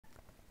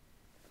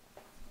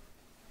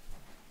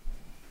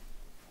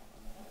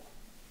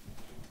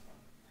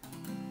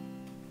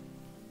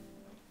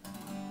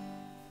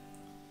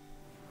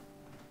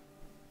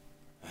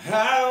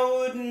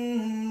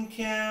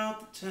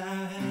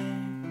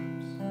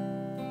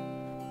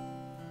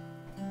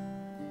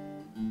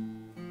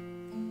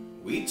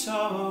We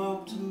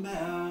talked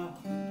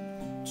about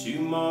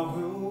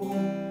tomorrow,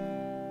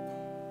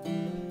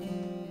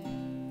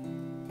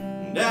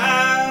 and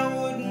I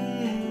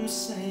wouldn't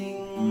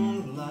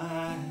sing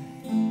lies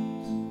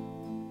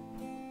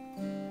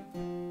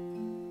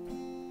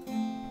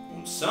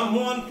when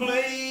someone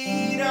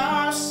played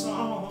our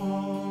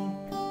song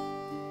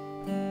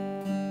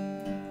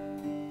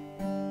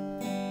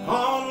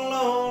on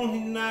lonely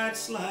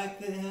nights like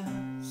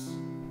this,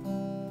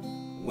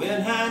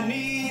 when I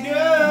need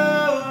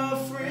a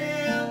friend.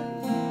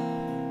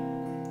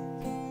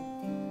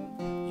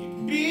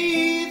 You'd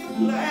be the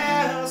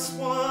last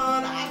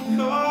one I'd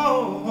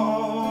call.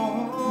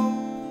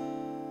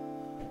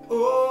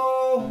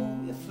 Oh,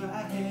 if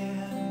I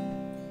had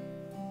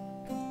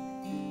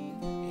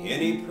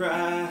any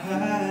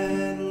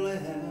pride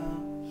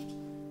left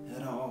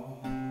at all.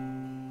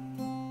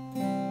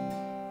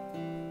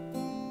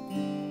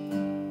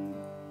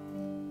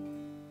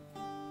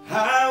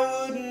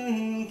 I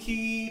wouldn't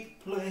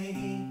keep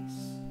place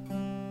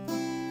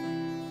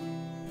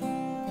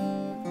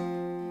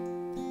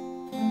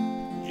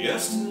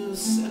just to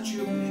set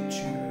your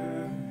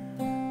picture,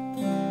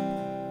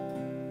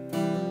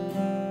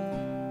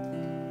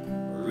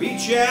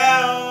 reach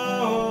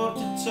out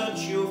to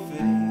touch your face,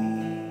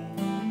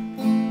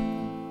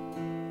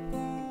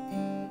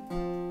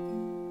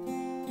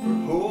 or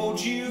hold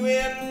you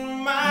in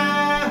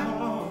my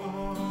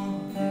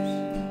arms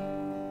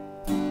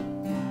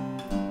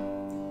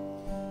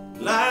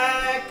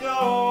like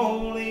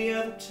all the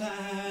other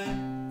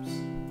times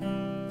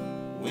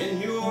when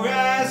your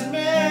eyes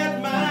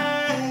met mine.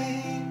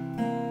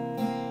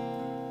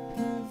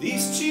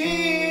 These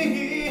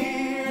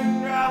teardrops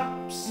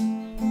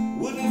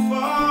wouldn't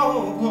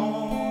fall.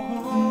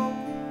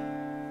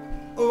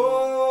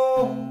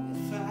 Oh,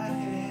 if I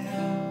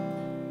had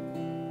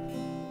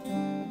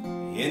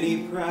any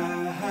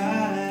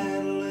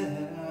pride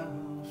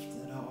left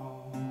at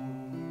all.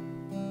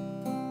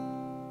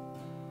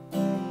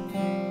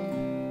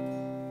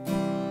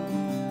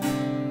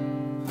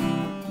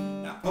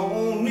 Now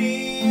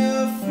only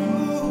a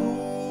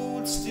fool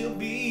would still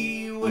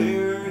be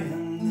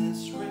wearing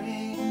this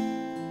ring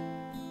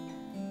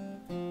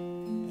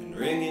and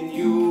ringing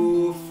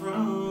your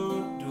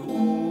front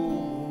doorbell,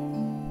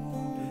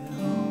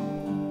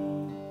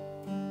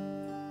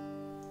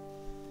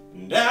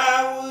 and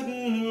I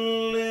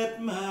wouldn't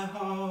let my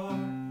heart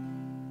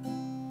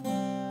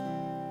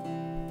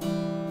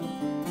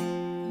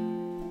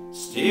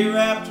stay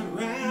wrapped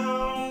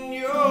around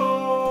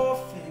your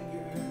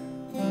finger,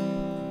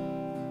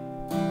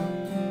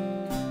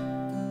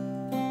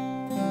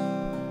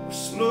 or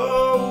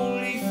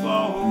slowly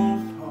fall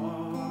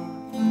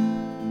apart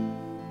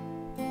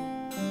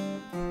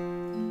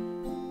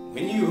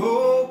when you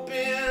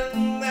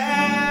open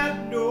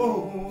that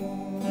door.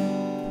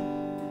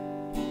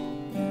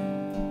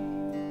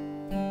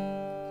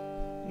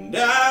 And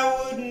I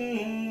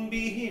wouldn't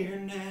be here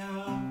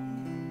now,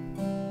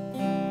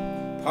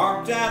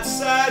 parked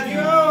outside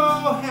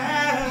your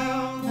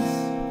house,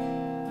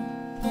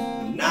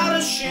 not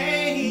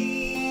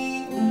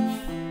ashamed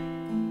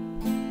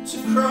to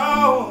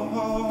crawl.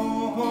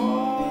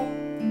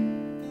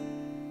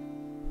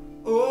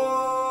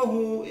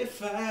 Oh,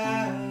 if I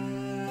had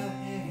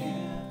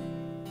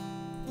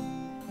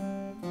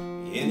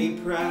any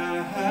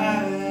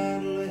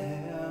pride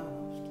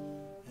left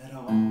at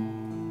all.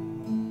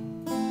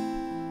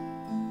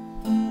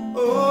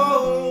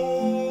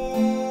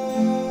 Oh,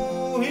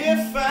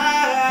 if I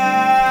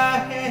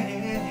had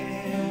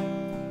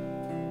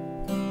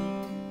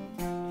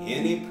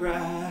any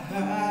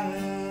pride